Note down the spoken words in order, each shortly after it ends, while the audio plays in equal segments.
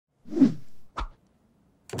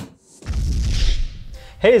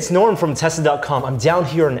Hey, it's Norm from Tested.com. I'm down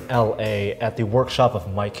here in LA at the workshop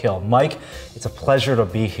of Mike Hill. Mike, it's a pleasure to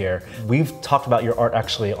be here. We've talked about your art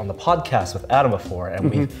actually on the podcast with Adam before,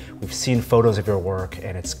 and we've seen photos of your work,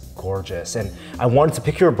 and it's gorgeous. And I wanted to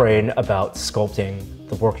pick your brain about sculpting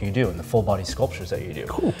the work you do and the full body sculptures that you do.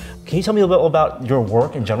 Cool. Can you tell me a little bit about your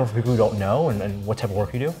work in general for people who don't know and what type of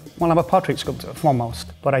work you do? Well, I'm a portrait sculptor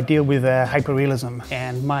foremost, but I deal with hyperrealism,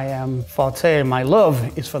 and my forte and my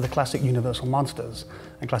love is for the classic universal monsters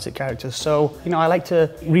and classic characters. So, you know, I like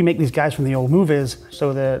to remake these guys from the old movies,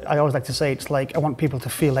 so that I always like to say it's like I want people to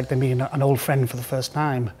feel like they're meeting an old friend for the first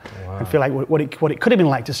time. Wow. And feel like what it could have been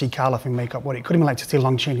like to see Karloff in makeup, what it could have been like to see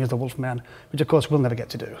Lon Chaney as the Wolfman, which of course we'll never get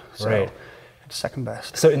to do. So, right. Second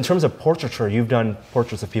best. So in terms of portraiture, you've done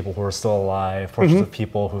portraits of people who are still alive, portraits of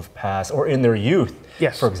people who've passed, or in their youth,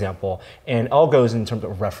 for example, and all goes in terms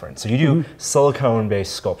of reference. So you do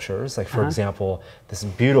silicone-based sculptures, like for example, this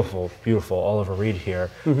beautiful, beautiful Oliver Reeve here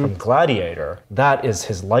from Gladiator. That is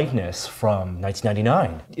his likeness from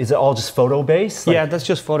 1999. Is it all just photo-based? Yeah, that's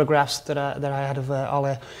just photographs that I had of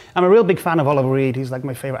Ollie. I'm a real big fan of Oliver Reeve. He's like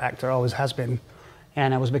my favorite actor, always has been.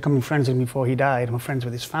 And I was becoming friends with him before he died. I'm friends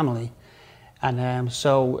with his family. And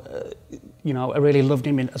you know, I really loved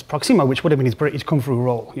him as Proxima, which would have been his kung fu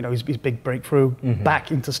role. You know, his big breakthrough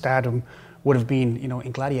back into stardom would have been, you know,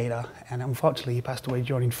 in Gladiator. And unfortunately, he passed away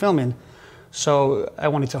during filming. So I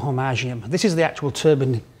wanted to homage him. This is the actual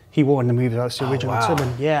turban he wore in the movie. That's the original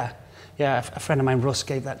turban. Yeah, yeah. A friend of mine, Russ,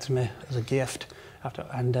 gave that to me as a gift.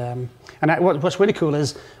 What's really cool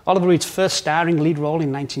is Oliver Reeve's first starring lead role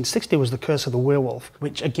in 1960 was The Curse of the Werewolf,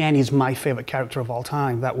 which again is my favorite character of all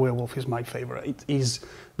time. That werewolf is my favorite. He's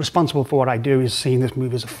responsible for what I do, is seeing this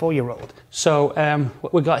movie as a 4-year-old. So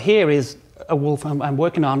what we got here is a wolf. I'm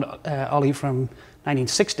working on Ollie from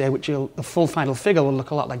 1960, which the full final figure will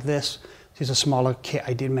look a lot like this. This is a smaller kit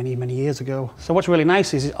I did many, many years ago. So what's really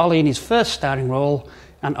nice is Ollie in his first starring role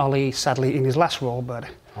and Ollie, sadly, in his last role, but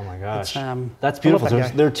oh my gosh, that's beautiful.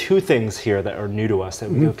 There are two things here that are new to us that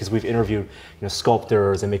we know, because we've interviewed, you know,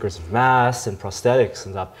 sculptors and makers of masks and prosthetics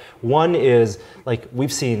and stuff. One is like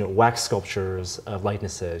we've seen wax sculptures of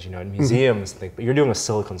likenesses, you know, in museums and things, but you're doing a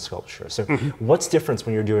silicone sculpture. So what's different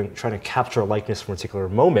when you're trying to capture a likeness from a particular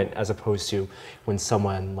moment as opposed to when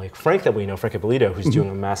someone like Frank that we know, Frank Ippolito, who's doing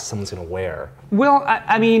a mask someone's going to wear? Well,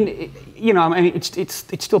 I mean, you know, I mean, it's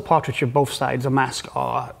still portraiture both sides, a mask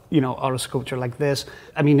or, you know, or a sculpture like this.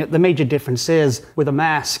 I mean, the major difference is with a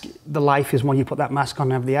mask, the life is when you put that mask on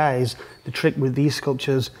and have the eyes. The trick with these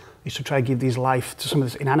sculptures is to try to give these life to some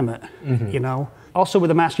of this inanimate, you know. Also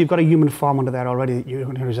with a mask, you've got a human form under there already that you're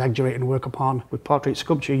going to exaggerate and work upon. With portrait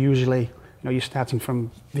sculpture, usually, you know, you're starting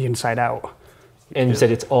from the inside out. And you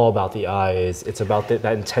said it's all about the eyes. It's about that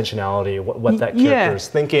intentionality, what that character is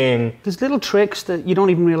thinking. There's little tricks that you don't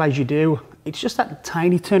even realize you do. It's just that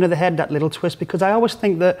tiny turn of the head, that little twist, because I always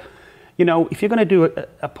think that, you know, if you're going to do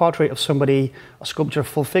a portrait of somebody, a sculpture, a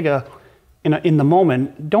full figure, in the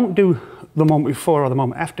moment, don't do the moment before or the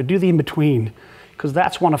moment after. Do the in-between, because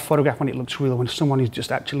that's when a photograph, when it looks real, when someone is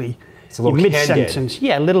just actually mid-sentence.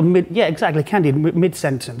 Yeah, exactly, candid,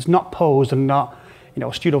 mid-sentence, not posed and not, you know,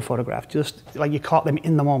 a studio photograph, just like you caught them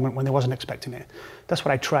in the moment when they wasn't expecting it. That's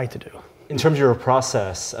what I try to do. In terms of your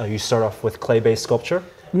process, you start off with clay-based sculpture?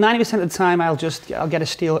 90% of the time, I'll get a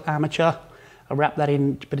steel armature, I'll wrap that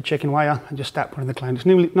in a bit of chicken wire and just start putting the clay. It's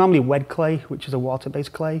normally wet clay, which is a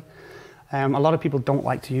water-based clay. A lot of people don't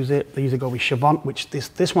like to use it. They usually go with Chavant, which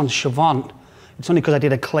this one's Chavant. It's only because I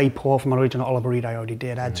did a clay pour from an original Oliver Reeve I already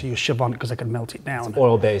did. I had to use Chavant because I could melt it down. It's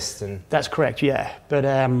oil-based. That's correct, yeah. But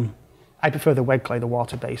I prefer the wet clay, the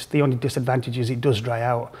water-based. The only disadvantage is it does dry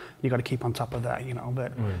out. You got to keep on top of that, you know.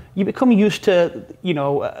 But you become used to, you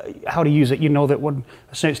know, how to use it. You know that when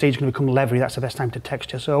a certain stage is going to become leathery, that's the best time to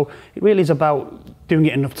texture. So it really is about doing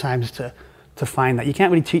it enough times to find that. You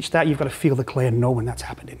can't really teach that. You've got to feel the clay and know when that's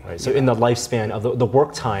happening. Right. So in the lifespan of the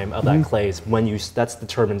work time of that clay is when that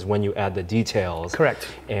determines when you add the details. Correct.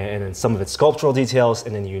 And then some of it's sculptural details,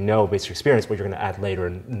 and then you know, based on your experience, what you're going to add later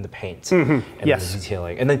in the paint and the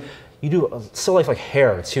detailing. And then you do still like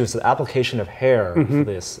hair too, so the application of hair for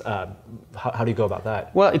this, how do you go about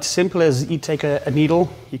that? Well, it's simple as you take a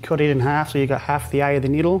needle, you cut it in half, so you got half the eye of the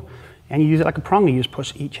needle, and you use it like a prong. You just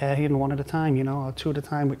push each hair in one at a time, you know, or two at a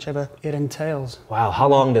time, whichever it entails. Wow, how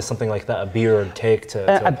long does something like that, a beard, take to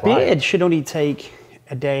apply? A beard should only take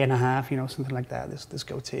a day and a half, you know, something like that, this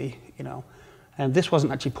goatee, you know. And this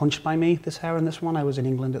wasn't actually punched by me, this hair in this one. I was in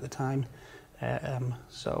England at the time,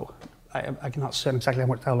 so I'm not certain exactly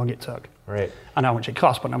how long it took. Right. I know how much it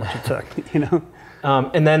cost, but not how much it took, you know?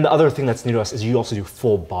 And then the other thing that's new to us is you also do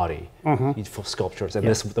full body, full sculptures. And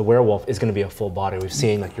the werewolf is going to be a full body. We've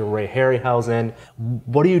seen like your Ray Harryhausen.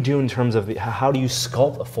 What do you do in terms of how do you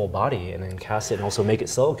sculpt a full body and then cast it and also make it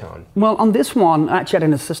silicone? Well, on this one, I actually had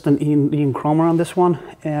an assistant, Ian Cromer, on this one.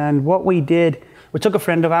 And what we did, we took a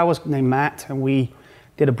friend of ours named Matt, and we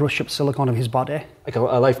did a brush up silicone of his body. Like a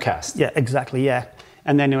life cast? Yeah, exactly, yeah.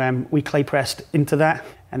 And then we clay pressed into that,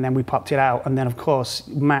 and then we popped it out. And then, of course,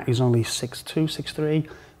 Matt is only 6'2", 6'3",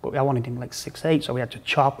 but I wanted him like 6'8", so we had to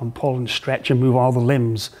chop and pull and stretch and move all the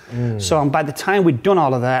limbs. So by the time we'd done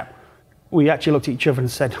all of that, we actually looked at each other and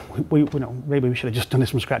said, maybe we should have just done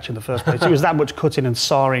this from scratch in the first place. It was that much cutting and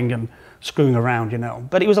sawing and screwing around,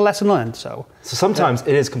 But it was a lesson learned, so. So sometimes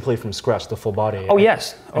it is complete from scratch, the full body. Oh,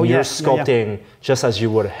 yes. And you're sculpting just as you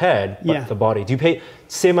would a head, but the body. Do you pay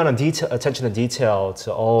same amount of attention to detail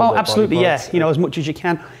to all the absolutely, body parts? as much as you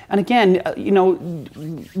can. And again,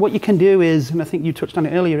 what you can do is, and I think you touched on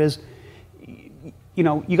it earlier, is,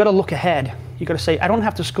 you got to look ahead. You got to say, I don't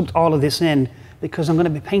have to sculpt all of this in because I'm going to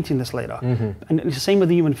be painting this later. And it's the same with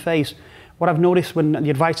the human face. What I've noticed when the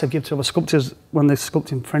advice I give to other sculptors when they're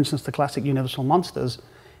sculpting, for instance, the classic Universal monsters,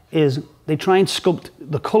 is they try and sculpt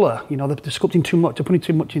the color. They're sculpting too much, they're putting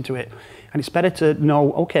too much into it. And it's better to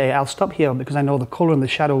know, okay, I'll stop here because I know the color and the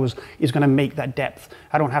shadows is going to make that depth.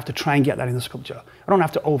 I don't have to try and get that in the sculpture. I don't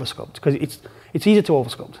have to over-sculpt because it's easy to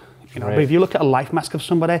over-sculpt. Right. But if you look at a life mask of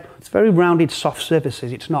somebody, it's very rounded, soft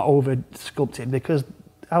surfaces. It's not over-sculpted because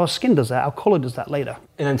our skin does that, our color does that later.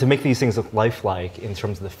 And then to make these things look lifelike in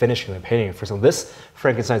terms of the finishing and the painting, for example, this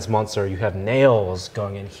Frankenstein's monster, you have nails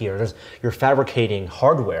going in here. You're fabricating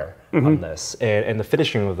hardware on this, and the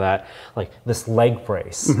finishing of that, like this leg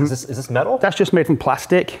brace. Is this metal? That's just made from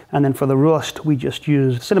plastic, and then for the rust, we just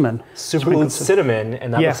use cinnamon. Superglued cinnamon,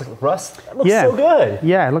 and that looks like rust. That looks so good.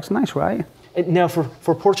 Yeah, it looks nice, right? And now for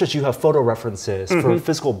portraits, you have photo references. For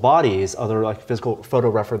physical bodies, other like physical photo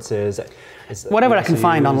references. Whatever I can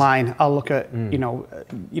find online, I'll look at,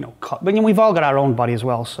 but we've all got our own body as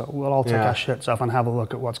well, so we'll all take our shirts off and have a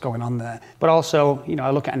look at what's going on there. But also,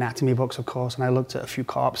 I look at anatomy books, of course, and I looked at a few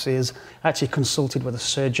corpses. I actually consulted with a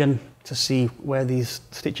surgeon to see where these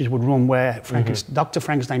stitches would run, where Dr.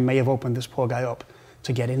 Frankenstein may have opened this poor guy up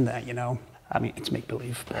to get in there, I mean, it's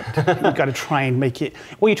make-believe, but you've got to try and make it.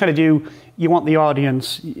 What you try to do, you want the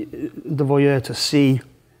audience, the voyeur, to see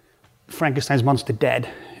Frankenstein's monster dead,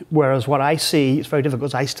 whereas what I see, it's very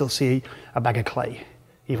difficult, I still see a bag of clay,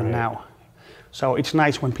 even now. So it's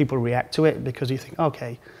nice when people react to it, because you think,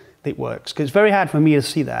 okay, it works. Because it's very hard for me to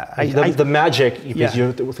see that. The magic, because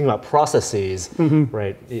you're thinking about processes,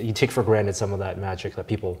 right? You take for granted some of that magic that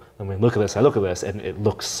people, when we look at this, I look at this, and it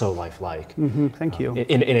looks so lifelike. Thank you.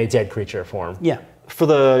 In a dead creature form. Yeah. For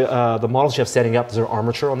the models you have standing up, is there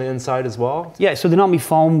armature on the inside as well? Yeah, so they're normally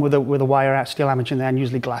foam with a wire out, steel armature in there, and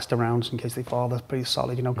usually glassed around in case they fall. They're pretty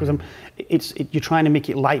solid, because you're trying to make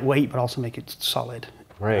it lightweight, but also make it solid.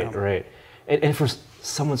 Right, right. And for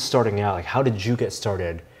someone starting out, like, how did you get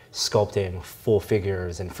started sculpting full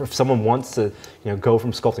figures? And if someone wants to go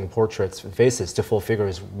from sculpting portraits and faces to full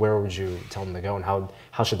figures, where would you tell them to go, and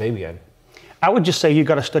how should they begin? I would just say you've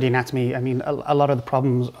got to study anatomy. I mean, a lot of the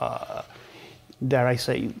problems, dare I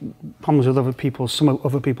say, problems with some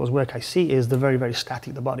other people's work I see is they're very, very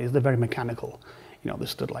static, the bodies, they're very mechanical. They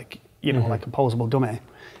stood like, like a posable dummy.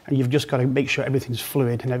 And you've just got to make sure everything's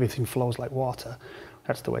fluid and everything flows like water.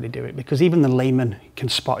 That's the way to do it, because even the layman can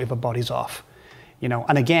spot if a body's off.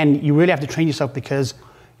 And again, you really have to train yourself, because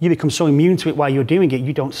you become so immune to it while you're doing it,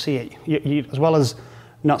 you don't see it. You, as well as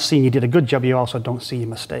not seeing you did a good job, you also don't see your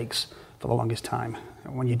mistakes for the longest time.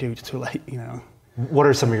 And when you do, it's too late, What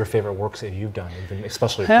are some of your favorite works that you've done, even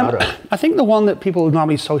especially proud of? I think the one that people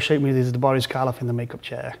normally associate with is the Boris Karloff in the makeup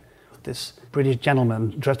chair. This British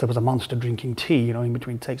gentleman dressed up as a monster drinking tea, in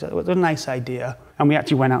between takes. It was a nice idea. And we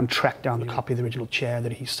actually went out and tracked down the copy of the original chair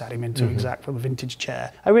that he sat him into, exact from a vintage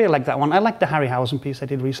chair. I really like that one. I like the Harryhausen piece I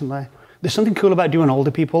did recently. There's something cool about doing older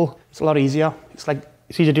people. It's a lot easier. It's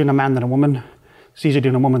easier doing a man than a woman. It's easier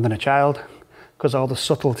doing a woman than a child, because all the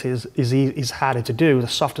subtleties is harder to do. The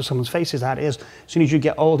softer someone's face is harder. As soon as you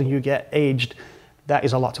get old and you get aged, that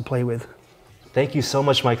is a lot to play with. Thank you so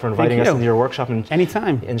much, Mike, for inviting us into your workshop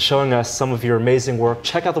and showing us some of your amazing work.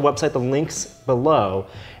 Check out the website, the link's below.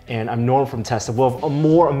 And I'm Norm from Tested. We'll have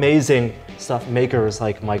more amazing stuff, makers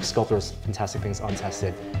like Mike, sculptors, fantastic things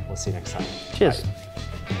untested. We'll see you next time. Cheers. Bye.